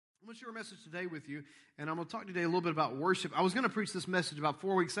going to share a message today with you, and I'm going to talk today a little bit about worship. I was going to preach this message about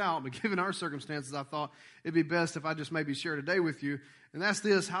 4 weeks out, but given our circumstances, I thought it'd be best if I just maybe share today with you. And that's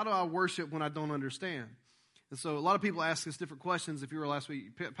this: how do I worship when I don't understand? And so a lot of people ask us different questions. If you were last week,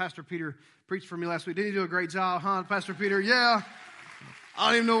 Pastor Peter preached for me last week. Didn't he do a great job, huh, Pastor Peter? Yeah. I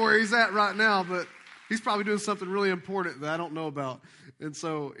don't even know where he's at right now, but he's probably doing something really important that I don't know about. And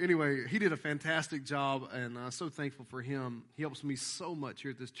so, anyway, he did a fantastic job, and I'm so thankful for him. He helps me so much here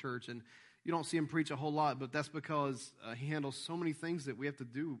at this church, and you don't see him preach a whole lot, but that's because he handles so many things that we have to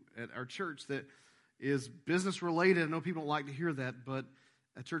do at our church that is business-related. I know people don't like to hear that, but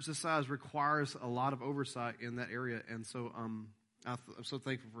a church this size requires a lot of oversight in that area, and so I'm so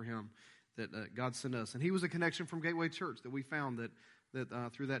thankful for him that God sent us. And he was a connection from Gateway Church that we found that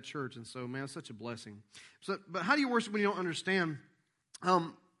through that church, and so, man, it's such a blessing. So, but how do you worship when you don't understand?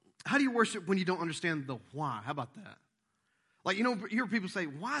 How do you worship when you don't understand the why? How about that? Like, you hear people say,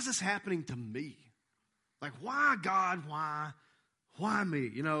 why is this happening to me? Like, why, God, why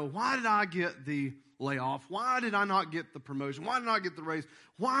me? Why did I get the layoff? Why did I not get the promotion? Why did I not get the raise?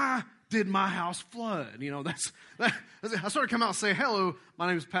 Why did my house flood? I sort of come out and say, hello, my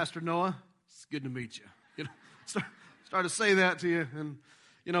name is Pastor Noah. It's good to meet you. Start to say that to you, and,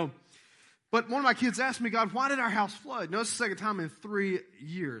 But one of my kids asked me, God, why did our house flood? It's the second time in 3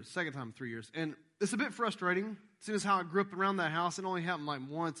 years. And it's a bit frustrating, seeing as how I grew up around that house. It only happened like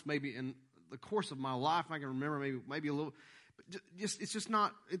once, maybe in the course of my life. I can remember maybe a little. But it's just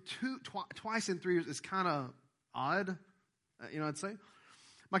not, twice in 3 years. It's kind of odd, I'd say.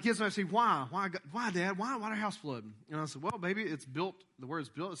 My kids asked me, why, Dad? Why did our house flood? And I said, well, baby, it's built, the word it's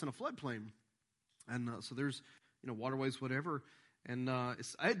built, it's in a floodplain. And so there's, waterways, whatever. And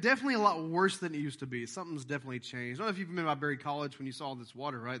it's definitely a lot worse than it used to be. Something's definitely changed. I don't know if you've been by Berry College when you saw this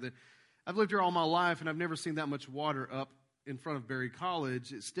water, right? That I've lived here all my life, and I've never seen that much water up in front of Berry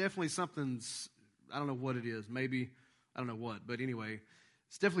College. It's definitely something's, I don't know what it is. Maybe, I don't know what. But anyway,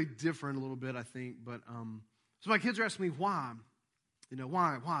 it's definitely different a little bit, I think. But so my kids are asking me, why?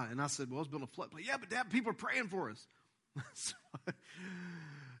 Why? And I said, well, it's built in a floodplain. Yeah, but Dad, people are praying for us. So,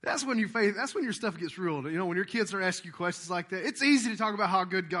 that's when your stuff gets real. When your kids are asking you questions like that, it's easy to talk about how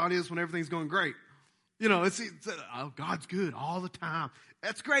good God is when everything's going great. God's good all the time.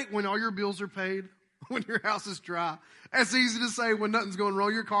 That's great when all your bills are paid, when your house is dry. That's easy to say when nothing's going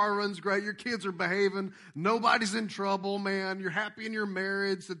wrong. Your car runs great. Your kids are behaving. Nobody's in trouble, man. You're happy in your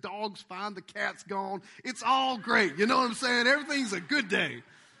marriage. The dog's fine. The cat's gone. It's all great. You know what I'm saying? Everything's a good day.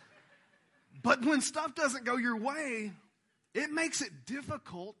 But when stuff doesn't go your way, it makes it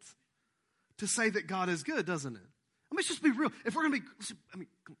difficult to say that God is good, doesn't it? Let's just be real. If we're going to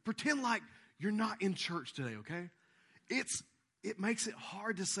pretend like you're not in church today, okay? It makes it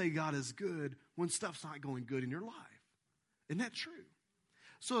hard to say God is good when stuff's not going good in your life. Isn't that true?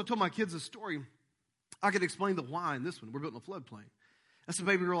 So I told my kids a story. I could explain the why in this one. We're built in a floodplain. I said,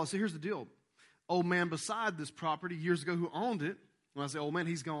 baby girl, I said, here's the deal. Old man beside this property years ago who owned it, when I say old man,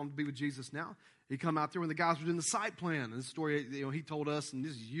 he's gone to be with Jesus now. He come out there when the guys were doing the site plan. And this story, he told us, and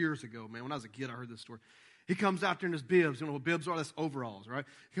this is years ago, man. When I was a kid, I heard this story. He comes out there in his bibs. You know what bibs are? That's overalls, right?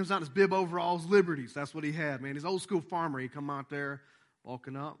 He comes out in his bib overalls, Liberties. That's what he had, man. He's old school farmer. He come out there,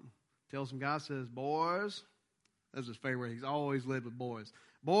 walking up, tells some guys, says, boys, that's his favorite. He's always led with boys.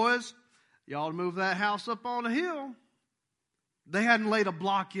 Boys, y'all move that house up on the hill. They hadn't laid a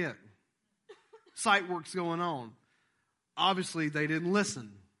block yet. Site work's going on. Obviously, they didn't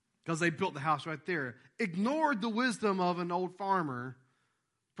listen because they built the house right there. Ignored the wisdom of an old farmer.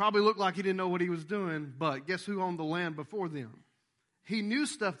 Probably looked like he didn't know what he was doing, but guess who owned the land before them? He knew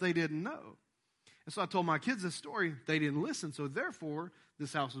stuff they didn't know. And so I told my kids this story. They didn't listen, so therefore,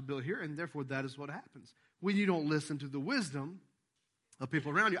 this house was built here, and therefore that is what happens. When you don't listen to the wisdom of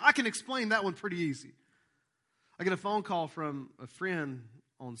people around you. I can explain that one pretty easy. I get a phone call from a friend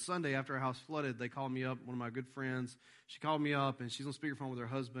on Sunday after our house flooded. They called me up, one of my good friends. She called me up, and she's on speakerphone with her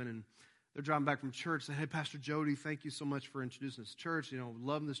husband, and they're driving back from church. They said, hey, Pastor Jody, thank you so much for introducing us to church.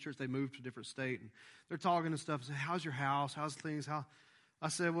 Loving this church. They moved to a different state, and they're talking and stuff. I said, how's your house? How's things? I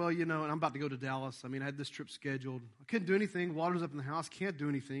said, well, and I'm about to go to Dallas. I had this trip scheduled. I couldn't do anything. Water's up in the house. Can't do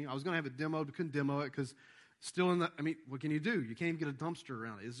anything. I was going to have it demoed, but couldn't demo it because still what can you do? You can't even get a dumpster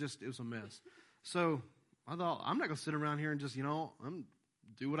around it. It was a mess. So I thought, I'm not going to sit around here and just,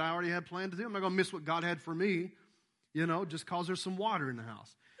 do what I already had planned to do. I'm not going to miss what God had for me, just because there's some water in the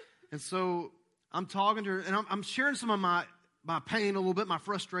house. And so I'm talking to her, and I'm sharing some of my pain a little bit, my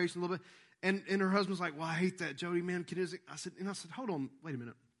frustration a little bit. And her husband's like, well, I hate that, Jody, man. I said, hold on, wait a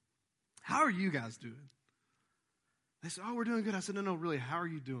minute. How are you guys doing? They said, oh, we're doing good. I said, no, really, how are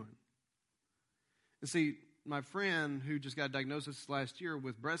you doing? And see, my friend who just got a diagnosis last year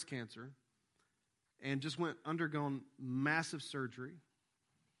with breast cancer and just undergone massive surgery,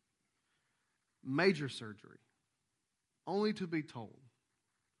 major surgery, only to be told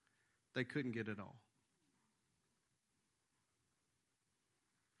they couldn't get it all.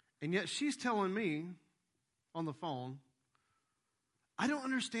 And yet she's telling me on the phone, I don't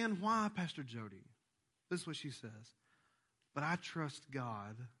understand why, Pastor Jody. This is what she says. But I trust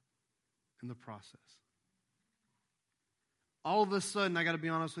God in the process. All of a sudden, I got to be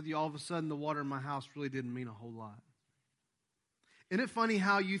honest with you, all of a sudden the water in my house really didn't mean a whole lot. Isn't it funny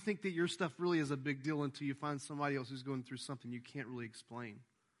how you think that your stuff really is a big deal until you find somebody else who's going through something you can't really explain?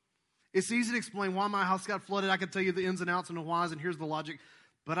 It's easy to explain why my house got flooded. I can tell you the ins and outs and the whys, and here's the logic.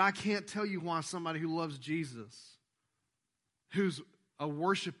 But I can't tell you why somebody who loves Jesus, who's a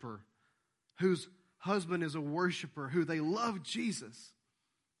worshiper, whose husband is a worshiper, who they love Jesus,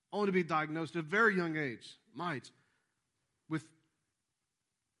 only to be diagnosed at a very young age, with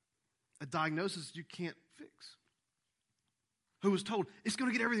a diagnosis you can't fix. Who was told, it's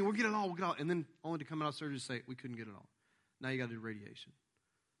going to get everything, we'll get it all, and then only to come out of surgery and say, we couldn't get it all. Now you got to do radiation.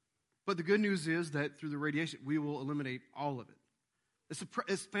 But the good news is that through the radiation, we will eliminate all of it.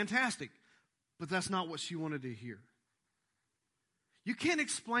 It's fantastic, but that's not what she wanted to hear. You can't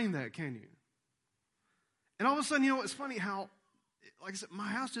explain that, can you? And all of a sudden, it's funny how, like I said, my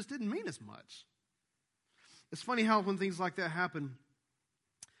house just didn't mean as much. It's funny how when things like that happen,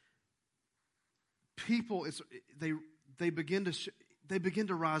 people, they begin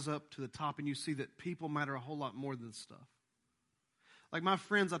to rise up to the top, and you see that people matter a whole lot more than stuff. Like my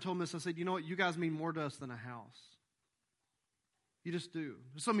friends, I told them this, I said, you know what, you guys mean more to us than a house. You just do.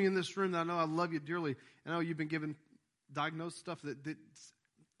 There's some of you in this room that I know I love you dearly. I know you've been given diagnosed stuff that's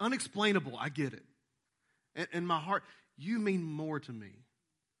unexplainable. I get it. And in my heart, you mean more to me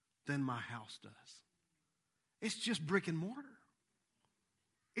than my house does. It's just brick and mortar.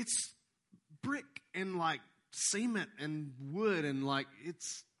 It's brick and like cement and wood and like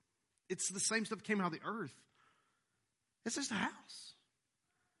it's the same stuff that came out of the earth. It's just a house.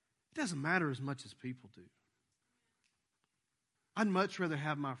 It doesn't matter as much as people do. I'd much rather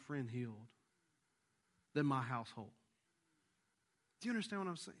have my friend healed than my household. Do you understand what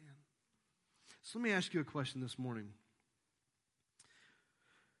I'm saying? So let me ask you a question this morning.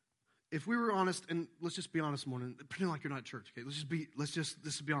 If we were honest, and let's just be honest this morning, pretend like you're not at church, okay? Let's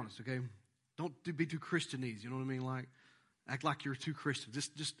just be honest, okay? Don't be too Christianese, you know what I mean? Like, act like you're too Christian.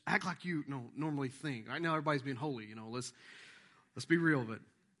 Just act like you normally think. Right now everybody's being holy, let's be real of it.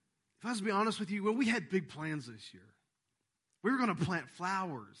 If I was to be honest with you, well, we had big plans this year. We were going to plant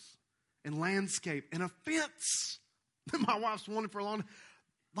flowers and landscape and a fence that my wife's wanted for a long time.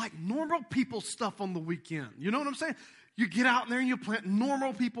 Like normal people stuff on the weekend. You know what I'm saying? You get out there and you plant.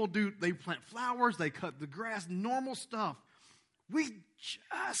 Normal people do. They plant flowers. They cut the grass. Normal stuff. We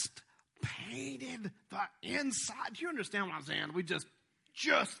just painted the inside. Do you understand what I'm saying? We just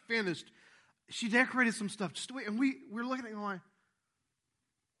finished. She decorated some stuff just away. And we're looking at it going,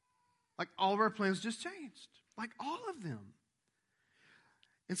 like all of our plans just changed. Like all of them.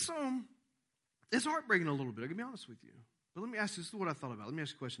 And so, it's heartbreaking a little bit. I can be honest with you. But let me ask you, this is what I thought about. Let me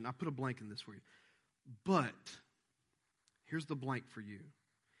ask you a question. I put a blank in this for you. But, here's the blank for you.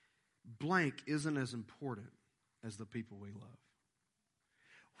 Blank isn't as important as the people we love.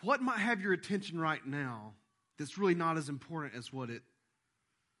 What might have your attention right now that's really not as important as probably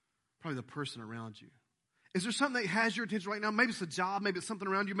the person around you? Is there something that has your attention right now? Maybe it's a job, maybe it's something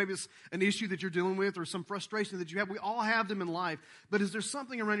around you, maybe it's an issue that you're dealing with or some frustration that you have. We all have them in life. But is there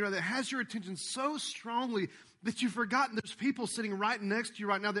something around you that has your attention so strongly that you've forgotten there's people sitting right next to you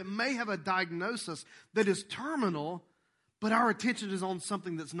right now that may have a diagnosis that is terminal, but our attention is on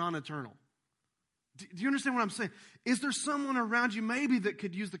something that's non-eternal? Do you understand what I'm saying? Is there someone around you maybe that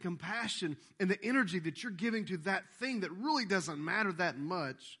could use the compassion and the energy that you're giving to that thing that really doesn't matter that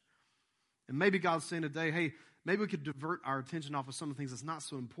much? And maybe God's saying today, hey, maybe we could divert our attention off of some of the things that's not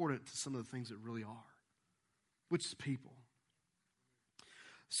so important to some of the things that really are, which is people.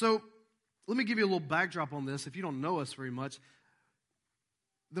 So let me give you a little backdrop on this. If you don't know us very much,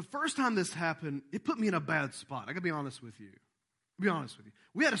 the first time this happened, it put me in a bad spot. I got to be honest with you.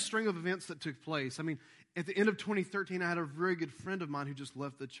 We had a string of events that took place. I mean, at the end of 2013, I had a very good friend of mine who just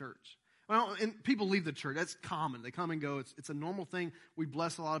left the church. Well, and people leave the church. That's common. They come and go. It's a normal thing. We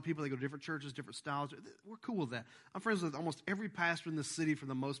bless a lot of people. They go to different churches, different styles. We're cool with that. I'm friends with almost every pastor in the city for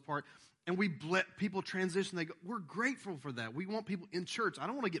the most part. And we let people transition. We're grateful for that. We want people in church. I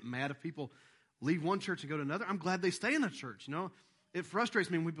don't want to get mad if people leave one church and go to another. I'm glad they stay in a church, It frustrates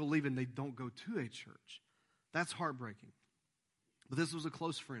me when we believe and they don't go to a church. That's heartbreaking. But this was a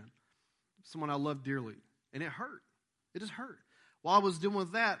close friend, someone I love dearly. And it hurt. It just hurt. While I was dealing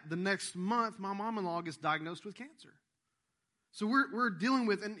with that, the next month, my mom-in-law gets diagnosed with cancer. So we're dealing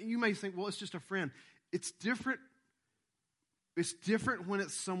with, and you may think, well, it's just a friend. It's different. It's different when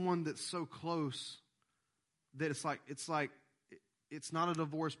it's someone that's so close that it's not a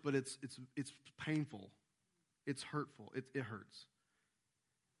divorce, but it's painful. It's hurtful. It hurts.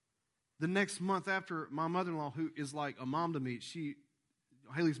 The next month after, my mother-in-law, who is like a mom to me,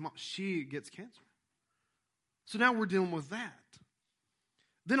 Haley's mom, she gets cancer. So now we're dealing with that.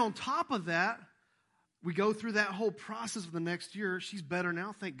 Then on top of that, we go through that whole process of the next year. She's better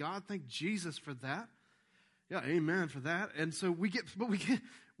now. Thank God. Thank Jesus for that. Yeah, amen for that. And so we get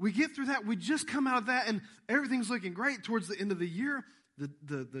through that. We just come out of that, and everything's looking great towards the end of the year.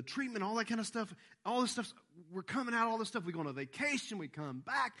 The treatment, all that kind of stuff, all this stuff. We're coming out, all this stuff. We go on a vacation. We come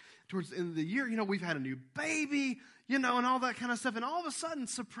back towards the end of the year. We've had a new baby, and all that kind of stuff. And all of a sudden,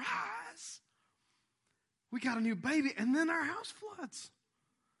 surprise, we got a new baby, and then our house floods.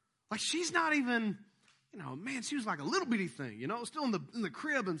 Like, she's not even, man, she was like a little bitty thing, still in the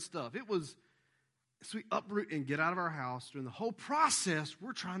crib and stuff. It was, so we uproot and get out of our house. During the whole process,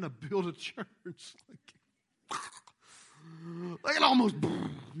 we're trying to build a church. Like it almost,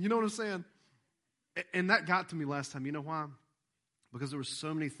 you know what I'm saying? And that got to me last time. You know why? Because there were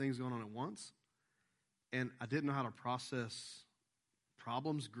so many things going on at once, and I didn't know how to process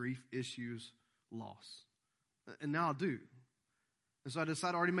problems, grief, issues, loss. And now I do. And so I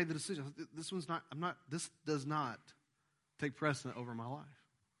decided, I already made the decision. This does not take precedent over my life.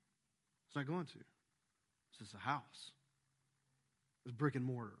 It's not going to. It's just a house. It's brick and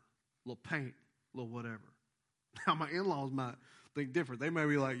mortar, a little paint, a little whatever. Now my in-laws might think different. They may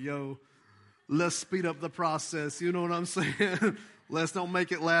be like, yo, let's speed up the process. You know what I'm saying? Let's don't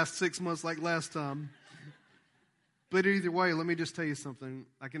make it last 6 months like last time. But either way, let me just tell you something.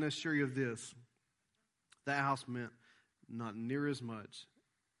 I can assure you of this. That house meant not near as much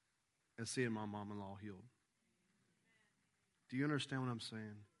as seeing my mom-in-law healed. Do you understand what I'm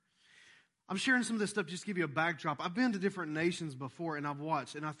saying? I'm sharing some of this stuff just to give you a backdrop. I've been to different nations before, and I've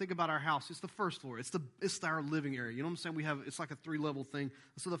watched, and I think about our house. It's the first floor. It's our living area. You know what I'm saying? It's like a 3-level thing.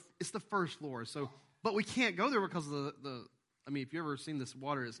 So it's the first floor. So, but we can't go there because of if you've ever seen this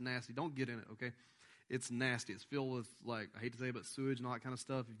water, it's nasty. Don't get in it, okay? It's nasty. It's filled with, I hate to say it, but sewage and all that kind of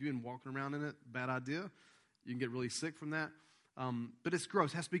stuff. If you've been walking around in it, bad idea. You can get really sick from that. But it's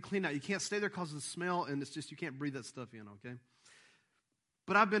gross. It has to be cleaned out. You can't stay there because of the smell, and it's just you can't breathe that stuff in, okay?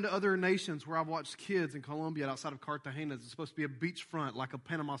 But I've been to other nations where I've watched kids in Colombia outside of Cartagena. It's supposed to be a beachfront, like a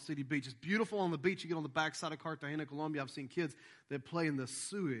Panama City beach. It's beautiful on the beach. You get on the backside of Cartagena, Colombia. I've seen kids that play in the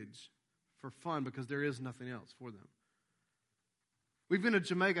sewage for fun because there is nothing else for them. We've been to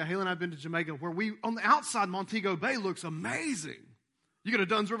Jamaica. Haley and I have been to Jamaica where on the outside, Montego Bay looks amazing. You go to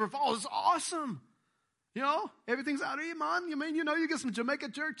Dunn's River Falls. It's awesome. Everything's out of your mind. You get some Jamaica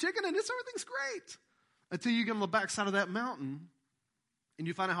jerk chicken and everything's great. Until you get on the backside of that mountain and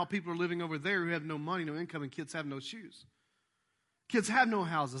you find out how people are living over there who have no money, no income, and kids have no shoes. Kids have no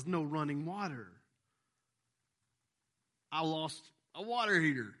houses, no running water. I lost a water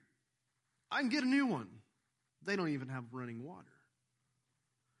heater. I can get a new one. They don't even have running water.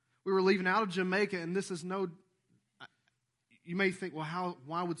 We were leaving out of Jamaica, and this is you may think, well,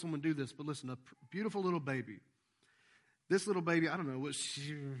 why would someone do this? But listen, a beautiful little baby. This little baby, I don't know, was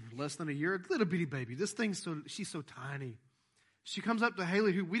she less than a year? A little bitty baby. She's so tiny. She comes up to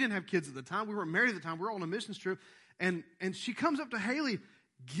Haley, who we didn't have kids at the time. We weren't married at the time. We were on a missions trip. And she comes up to Haley,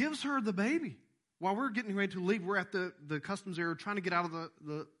 gives her the baby. While we're getting ready to leave, we're at the customs area trying to get out of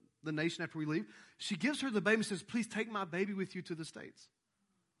the nation after we leave. She gives her the baby and says, please take my baby with you to the States.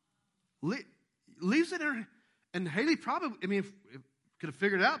 Leaves it in her. And Haley probably, if could have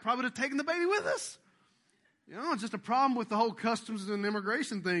figured it out, probably would have taken the baby with us. It's just a problem with the whole customs and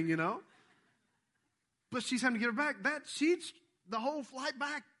immigration thing, But she's having to get her back. The whole flight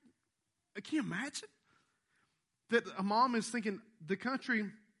back. Can you imagine? That a mom is thinking, the country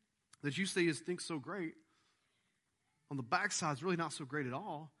that you see thinks so great, on the backside is really not so great at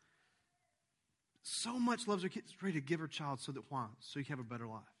all. So much loves her kids, ready to give her child so that why? So you can have a better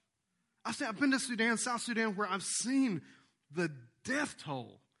life. I've been to Sudan, South Sudan, where I've seen the death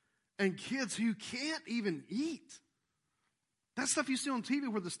toll and kids who can't even eat. That stuff you see on TV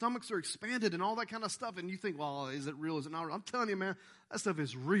where the stomachs are expanded and all that kind of stuff, and you think, well, is it real? Is it not real? I'm telling you, man, that stuff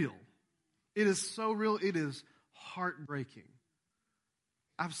is real. It is so real. It is heartbreaking.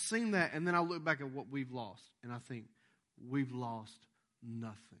 I've seen that, and then I look back at what we've lost, and I think, we've lost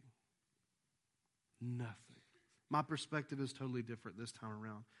nothing. Nothing. My perspective is totally different this time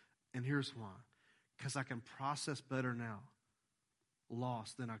around. And here's why. Because I can process better now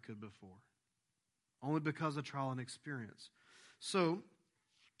loss than I could before. only because of trial and experience. So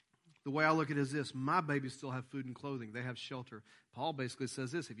the way I look at it is this. My babies still have food and clothing. They have shelter. Paul basically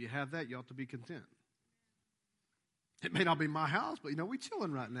says this. If you have that, you ought to be content. It may not be my house, but, we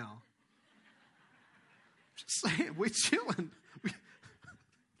chilling right now. Just saying, we chilling.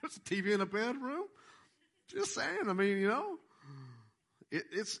 There's a TV in a bedroom. Just saying,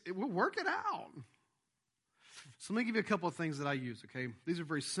 we'll work it out. So let me give you a couple of things that I use, okay? These are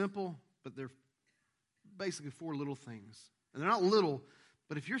very simple, but they're basically 4 little things. And they're not little,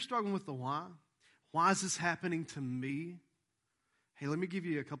 but if you're struggling with the why is this happening to me? Hey, let me give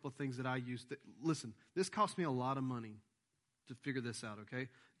you a couple of things that I use. Listen, this cost me a lot of money to figure this out, okay?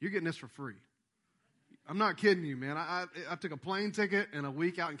 You're getting this for free. I'm not kidding you, man. I took a plane ticket and a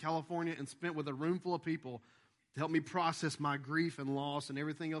week out in California and spent with a room full of people to help me process my grief and loss and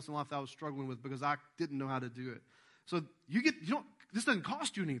everything else in life that I was struggling with because I didn't know how to do it. So this doesn't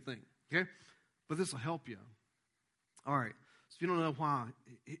cost you anything, okay? But this will help you. All right. So if you don't know why,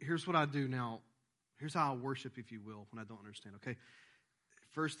 here's what I do now. Here's how I worship, if you will, when I don't understand, okay?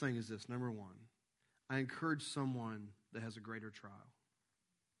 First thing is this. Number 1, I encourage someone that has a greater trial.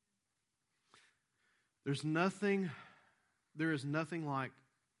 There is nothing like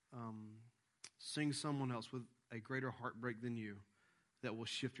seeing someone else with a greater heartbreak than you that will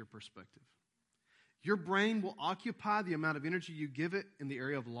shift your perspective. Your brain will occupy the amount of energy you give it in the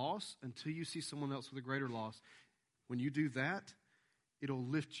area of loss until you see someone else with a greater loss. When you do that, it'll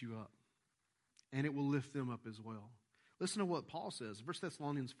lift you up, and it will lift them up as well. Listen to what Paul says. 1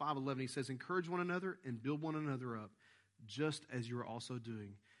 Thessalonians 5:11, he says, encourage one another and build one another up, just as you are also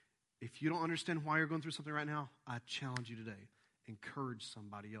doing. If you don't understand why you're going through something right now, I challenge you today. Encourage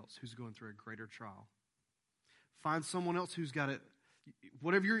somebody else who's going through a greater trial. Find someone else who's got it.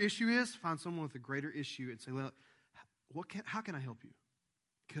 Whatever your issue is, find someone with a greater issue and say, well, how can I help you?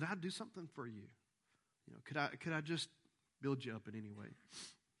 Could I do something for you? Could I just build you up in any way?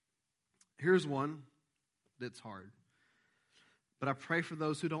 Here's one that's hard. But I pray for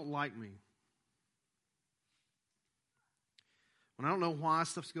those who don't like me. When I don't know why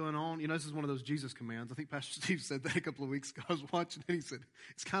stuff's going on, this is one of those Jesus commands. I think Pastor Steve said that a couple of weeks ago. I was watching and he said,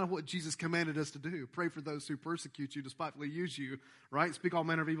 it's kind of what Jesus commanded us to do. Pray for those who persecute you, despitefully use you, right? Speak all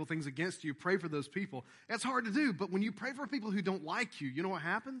manner of evil things against you. Pray for those people. That's hard to do, but when you pray for people who don't like you, you know what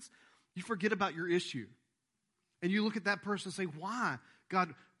happens? You forget about your issue. And you look at that person and say, why?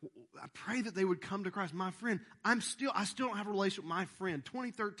 God, I pray that they would come to Christ. My friend, I still don't have a relationship with my friend.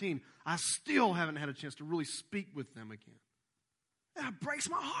 2013, I still haven't had a chance to really speak with them again. That breaks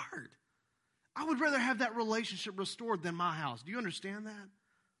my heart. I would rather have that relationship restored than my house. Do you understand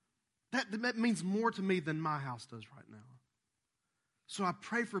that? That means more to me than my house does right now. So I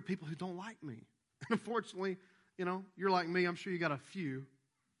pray for people who don't like me. And unfortunately, you're like me. I'm sure you got a few.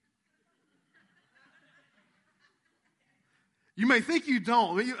 You may think you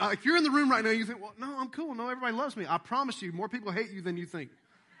don't. If you're in the room right now, you think, well, no, I'm cool. No, everybody loves me. I promise you, more people hate you than you think.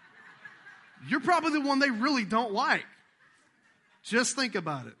 You're probably the one they really don't like. Just think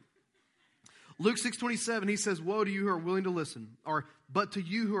about it. Luke 6:27, he says, woe to you who are willing to listen. But to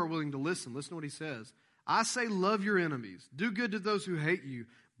you who are willing to listen. Listen to what he says. I say, love your enemies. Do good to those who hate you.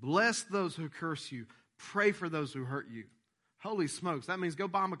 Bless those who curse you. Pray for those who hurt you. Holy smokes. That means go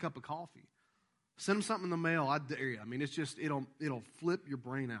buy them a cup of coffee. Send them something in the mail. I dare you. It's just, it'll flip your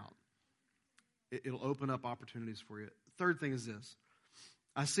brain out. It'll open up opportunities for you. Third thing is this.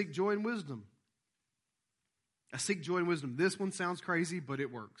 I seek joy and wisdom. I seek joy and wisdom. This one sounds crazy, but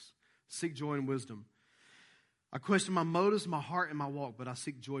it works. Seek joy and wisdom. I question my motives, my heart, and my walk, but I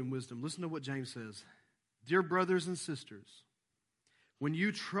seek joy and wisdom. Listen to what James says. Dear brothers and sisters, when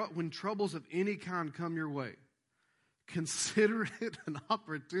troubles of any kind come your way, consider it an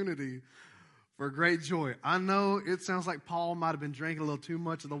opportunity for great joy. I know it sounds like Paul might have been drinking a little too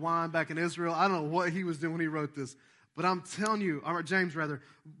much of the wine back in Israel. I don't know what he was doing when he wrote this, but I'm telling you, or James rather,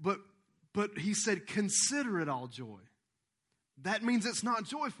 but he said, consider it all joy. That means it's not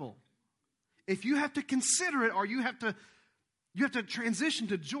joyful. If you have to consider it or you have to transition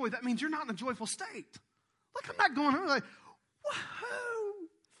to joy, that means you're not in a joyful state. Look, I'm not going, like, whoa,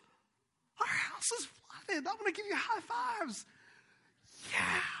 our house is flooded. I want to give you high fives.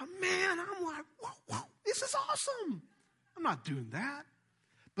 Yeah, man, I'm like, whoa, this is awesome. I'm not doing that.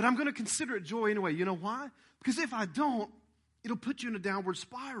 But I'm going to consider it joy anyway. You know why? Because if I don't, it'll put you in a downward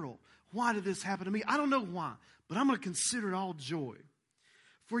spiral. Why did this happen to me? I don't know why, but I'm going to consider it all joy.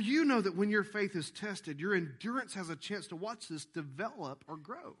 For you know that when your faith is tested, your endurance has a chance to watch this develop or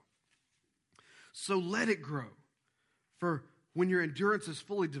grow. So let it grow. For when your endurance is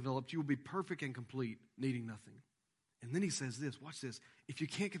fully developed, you will be perfect and complete, needing nothing. And then he says this, watch this. If you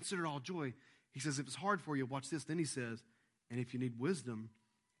can't consider it all joy, He says, if it's hard for you, watch this. Then he says, and if you need wisdom,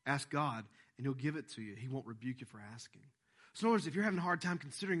 ask God, and he'll give it to you. He won't rebuke you for asking. So in other words, if you're having a hard time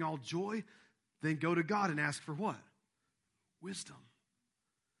considering all joy, then go to God and ask for what? Wisdom.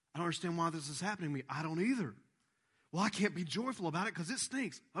 I don't understand why this is happening to me. I don't either. Well, I can't be joyful about it because it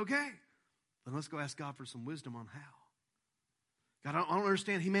stinks. Okay. Then let's go ask God for some wisdom on how. God, I don't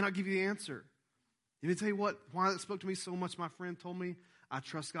understand. He may not give you the answer. Let me tell you why that spoke to me so much. My friend told me I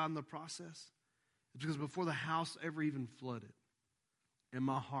trust God in the process. It's because before the house ever even flooded, in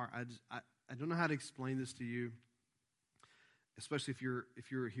my heart, I don't know how to explain this to you, especially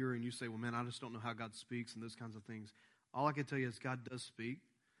if you're here and you say, well, man, I just don't know how God speaks and those kinds of things. All I can tell you is God does speak.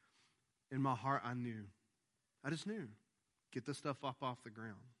 In my heart, I knew. I just knew. Get this stuff up off the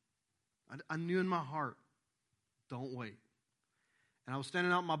ground. I knew in my heart, don't wait. And I was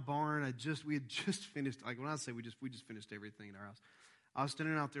standing out in my barn. We had just finished, like when I say we just finished everything in our house. I was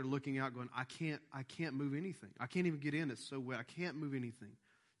standing out there looking out going, I can't move anything. I can't even get in. It's so wet. I can't move anything.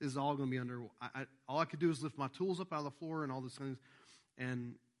 This is all going to be under, all I could do is lift my tools up out of the floor and all those things.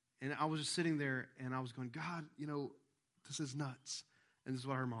 And I was just sitting there and I was going, God, this is nuts. And this is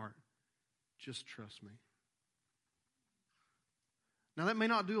what I heard in my heart. Just trust me. Now that may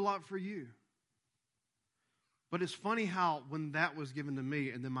not do a lot for you. But it's funny how when that was given to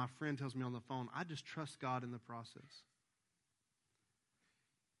me and then my friend tells me on the phone, I just trust God in the process.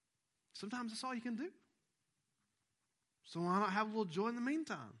 Sometimes that's all you can do. So why not have a little joy in the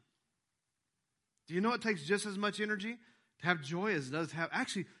meantime? Do you know it takes just as much energy to have joy as it does to have...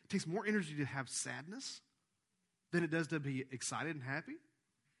 Actually, it takes more energy to have sadness than it does to be excited and happy.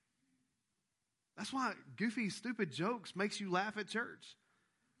 That's why goofy, stupid jokes makes you laugh at church.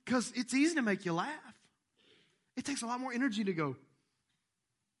 Because it's easy to make you laugh. It takes a lot more energy to go,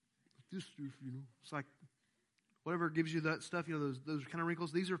 this stuff, It's like, whatever gives you that stuff, those kind of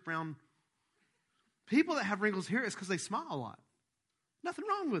wrinkles, these are found. People that have wrinkles here, it's because they smile a lot. Nothing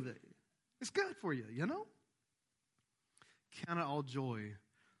wrong with it. It's good for you, Count it all joy,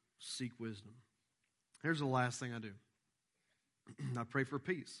 seek wisdom. Here's the last thing I do. I pray for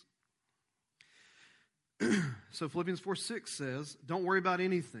peace. So Philippians 4:6 says, don't worry about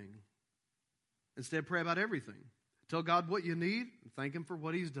anything. Instead, pray about everything. Tell God what you need and thank him for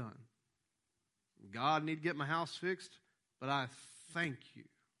what he's done. God, I need to get my house fixed, but I thank you.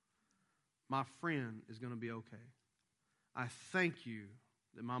 My friend is going to be okay. I thank you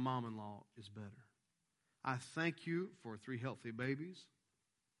that my mom-in-law is better. I thank you for 3 healthy babies.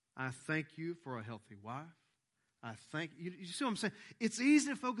 I thank you for a healthy wife. I thank you. You see what I'm saying? It's easy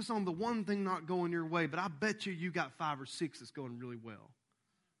to focus on the one thing not going your way, but I bet you got 5 or 6 that's going really well.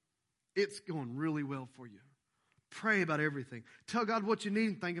 It's going really well for you. Pray about everything. Tell God what you need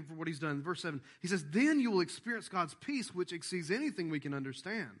and thank him for what he's done. Verse 7, he says, then you will experience God's peace, which exceeds anything we can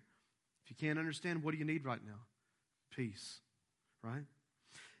understand. If you can't understand, what do you need right now? Peace, right?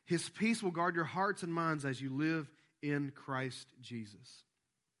 His peace will guard your hearts and minds as you live in Christ Jesus.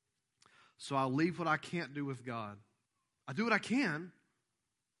 So I'll leave what I can't do with God. I do what I can,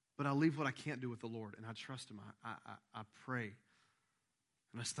 but I leave what I can't do with the Lord. And I trust him. I pray.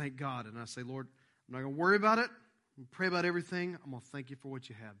 And I thank God. And I say, Lord, I'm not going to worry about it. I'm going to pray about everything. I'm going to thank you for what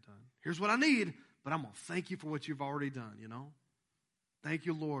you have done. Here's what I need, but I'm going to thank you for what you've already done, Thank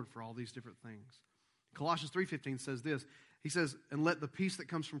you, Lord, for all these different things. Colossians 3:15 says this. He says, and let the peace that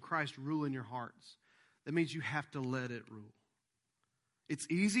comes from Christ rule in your hearts. That means you have to let it rule. It's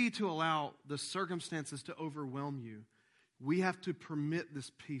easy to allow the circumstances to overwhelm you. We have to permit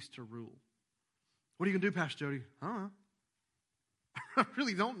this peace to rule. What are you going to do, Pastor Jody? I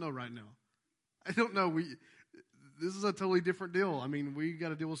really don't know right now. I don't know. This is a totally different deal. I mean, we got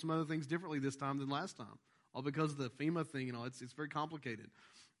to deal with some other things differently this time than last time. All because of the FEMA thing, it's very complicated.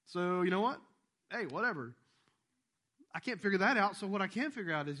 So, you know what? Hey, whatever. I can't figure that out. So what I can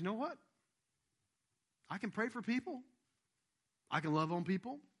figure out is, you know what? I can pray for people. I can love on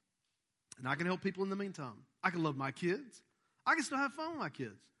people. And I can help people in the meantime. I can love my kids. I can still have fun with my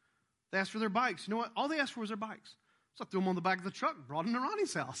kids. They ask for their bikes. You know what? All they asked for was their bikes. So I threw them on the back of the truck, brought them to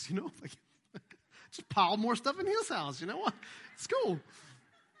Ronnie's house, just piled more stuff in his house, what? It's cool.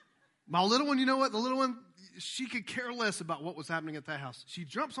 My little one, you know what? The little one, she could care less about what was happening at that house. She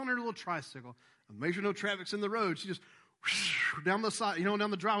jumps on her little tricycle and makes sure no traffic's in the road. She just down the side,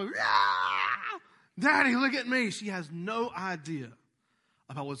 down the driveway. Daddy, look at me. She has no idea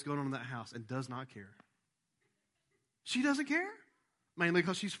about what's going on in that house and does not care. She doesn't care, mainly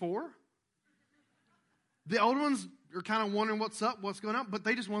because she's 4. The older ones are kind of wondering what's up, what's going on, but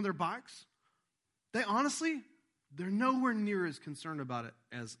they just want their bikes. They're nowhere near as concerned about it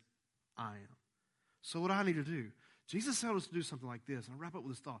as I am. So what I need to do, Jesus told us to do something like this, and I'll wrap up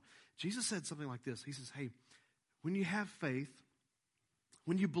with this thought. Jesus said something like this. He says, hey, when you have faith,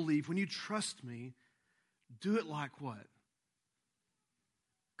 when you believe, when you trust me, do it like what?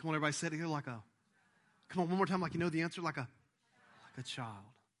 Come on, everybody, say it here come on, one more time, like you know the answer, like a child.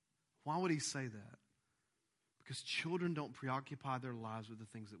 Why would he say that? Because children don't preoccupy their lives with the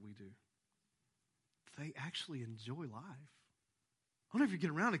things that we do. They actually enjoy life. I don't know if you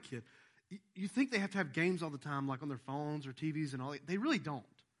get around a kid. You think they have to have games all the time, like on their phones or TVs and all that. They really don't.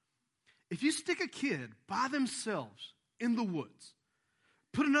 If you stick a kid by themselves in the woods,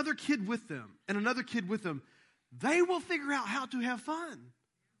 put another kid with them and another kid with them, they will figure out how to have fun.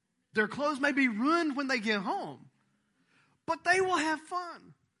 Their clothes may be ruined when they get home, but they will have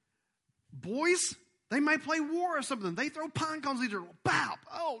fun. Boys, they may play war or something. They throw pine cones at each other. Bop!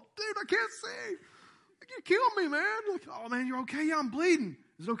 Oh, dude, I can't see. You killed me, man. Like, oh, man, you're okay? Yeah, I'm bleeding.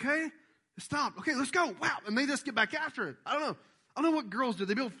 Is it okay? Stop. Okay, let's go. Wow. And they just get back after it. I don't know what girls do.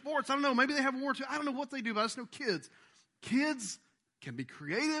 They build forts. I don't know. Maybe they have war too. I don't know what they do, but I just know kids. Kids can be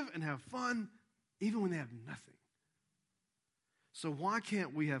creative and have fun even when they have nothing. So why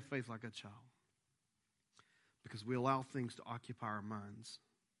can't we have faith like a child? Because we allow things to occupy our minds,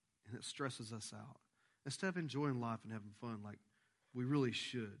 and it stresses us out. Instead of enjoying life and having fun like we really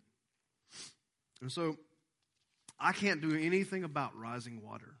should. And so I can't do anything about rising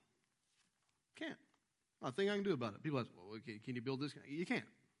water. Can't. Nothing I can do about it. People ask, well, okay, can you build this? You can't.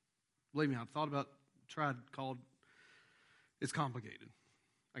 Believe me, I've thought about, tried, called. It's complicated.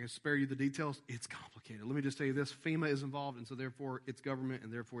 I can spare you the details. It's complicated. Let me just tell you this. FEMA is involved, and so therefore it's government,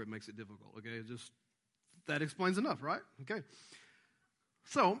 and therefore it makes it difficult. Okay, that explains enough, right? Okay.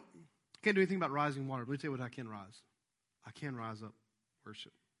 So, can't do anything about rising water. Let me tell you what I can rise. I can rise up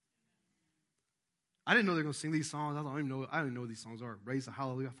worship. I didn't know they were going to sing these songs. I didn't even know what these songs are. Raise the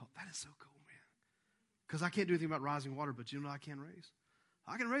hallelujah. I thought, that is so cool, man. Because I can't do anything about rising water, but you know what I can raise?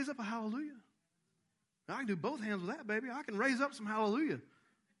 I can raise up a hallelujah. I can do both hands with that, baby. I can raise up some hallelujah.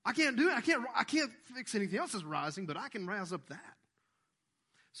 I can't do it. I can't fix anything else that's rising, but I can rise up that.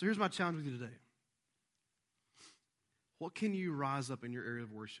 So here's my challenge with you today. What can you rise up in your area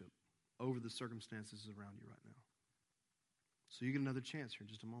of worship over the circumstances around you right now? So you get another chance here in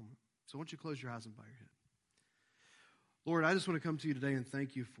just a moment. So I want you to close your eyes and bow your head. Lord, I just want to come to you today and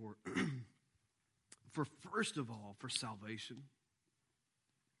thank you for first of all, for salvation.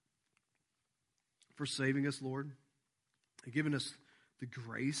 For saving us, Lord. And giving us the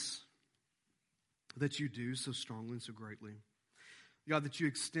grace that you do so strongly and so greatly. God, that you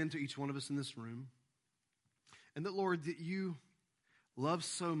extend to each one of us in this room. And that, Lord, that you love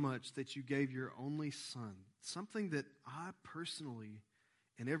so much that you gave your only son. Something that I personally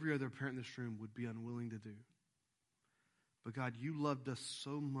and every other parent in this room would be unwilling to do. But God, you loved us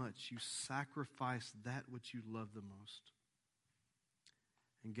so much, you sacrificed that which you loved the most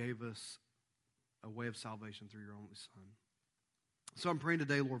and gave us a way of salvation through your only son. So I'm praying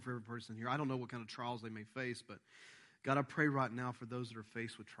today, Lord, for every person here. I don't know what kind of trials they may face, but God, I pray right now for those that are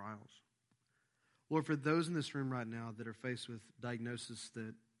faced with trials. Lord, for those in this room right now that are faced with diagnoses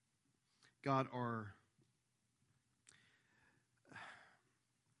that, God, are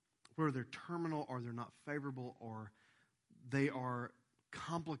whether they're terminal or they're not favorable or they are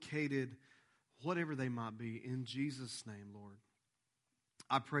complicated, whatever they might be, in Jesus' name, Lord,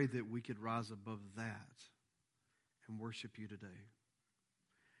 I pray that we could rise above that and worship you today.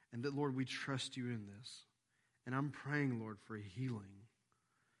 And that, Lord, we trust you in this. And I'm praying, Lord, for healing,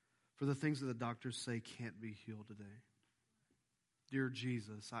 for the things that the doctors say can't be healed today. Dear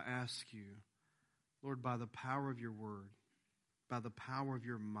Jesus, I ask you, Lord, by the power of your word, by the power of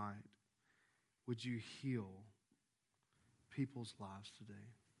your might, would you heal people's lives today?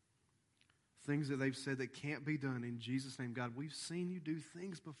 Things that they've said that can't be done in Jesus' name. God, we've seen you do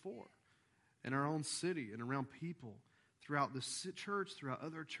things before in our own city and around people, throughout the church, throughout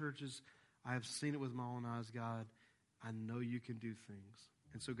other churches. I have seen it with my own eyes, God. I know you can do things.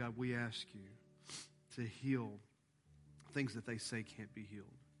 And so, God, we ask you to heal things that they say can't be healed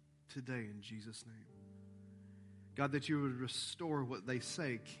today in Jesus' name. God, that you would restore what they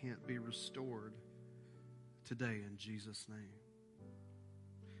say can't be restored today in Jesus' name.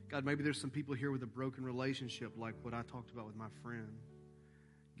 God, maybe there's some people here with a broken relationship like what I talked about with my friend.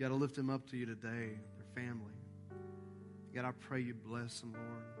 God, I lift them up to you today, their family. God, I pray you bless them,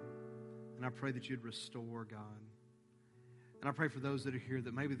 Lord. And I pray that you'd restore, God. And I pray for those that are here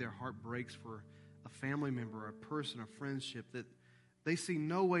that maybe their heart breaks for a family member, a person, a friendship, that they see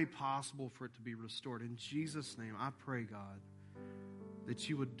no way possible for it to be restored. In Jesus' name, I pray, God, that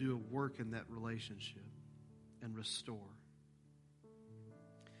you would do a work in that relationship and restore.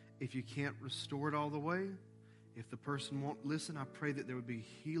 If you can't restore it all the way, If the person won't listen, I pray that there would be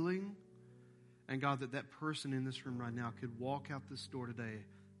healing. And God, that person in this room right now could walk out this door today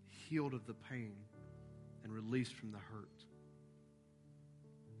healed of the pain and released from the hurt.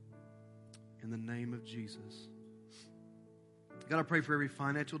 In the name of Jesus. God, I pray for every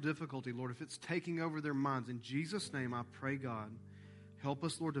financial difficulty, Lord. If it's taking over their minds, in Jesus' name, I pray, God, help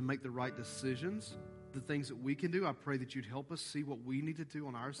us, Lord, to make the right decisions, the things that we can do. I pray that you'd help us see what we need to do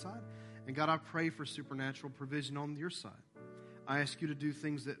on our side. And God, I pray for supernatural provision on your side. I ask you to do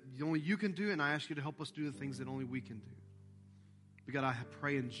things that only you can do, and I ask you to help us do the things that only we can do. But God, I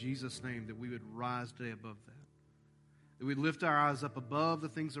pray in Jesus' name that we would rise today above that. That we'd lift our eyes up above the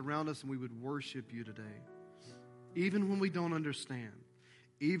things around us and we would worship you today. Even when we don't understand.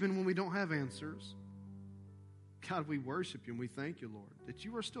 Even when we don't have answers. God, we worship you and we thank you, Lord, that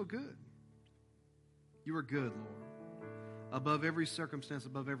you are still good. You are good, Lord. Above every circumstance,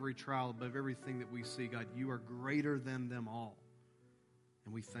 above every trial, above everything that we see, God, you are greater than them all.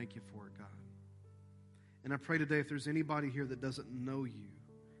 And we thank you for it, God. And I pray today if there's anybody here that doesn't know you,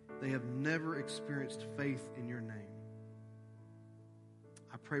 they have never experienced faith in your name,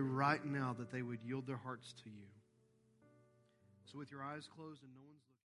 I pray right now that they would yield their hearts to you. So with your eyes closed and no one's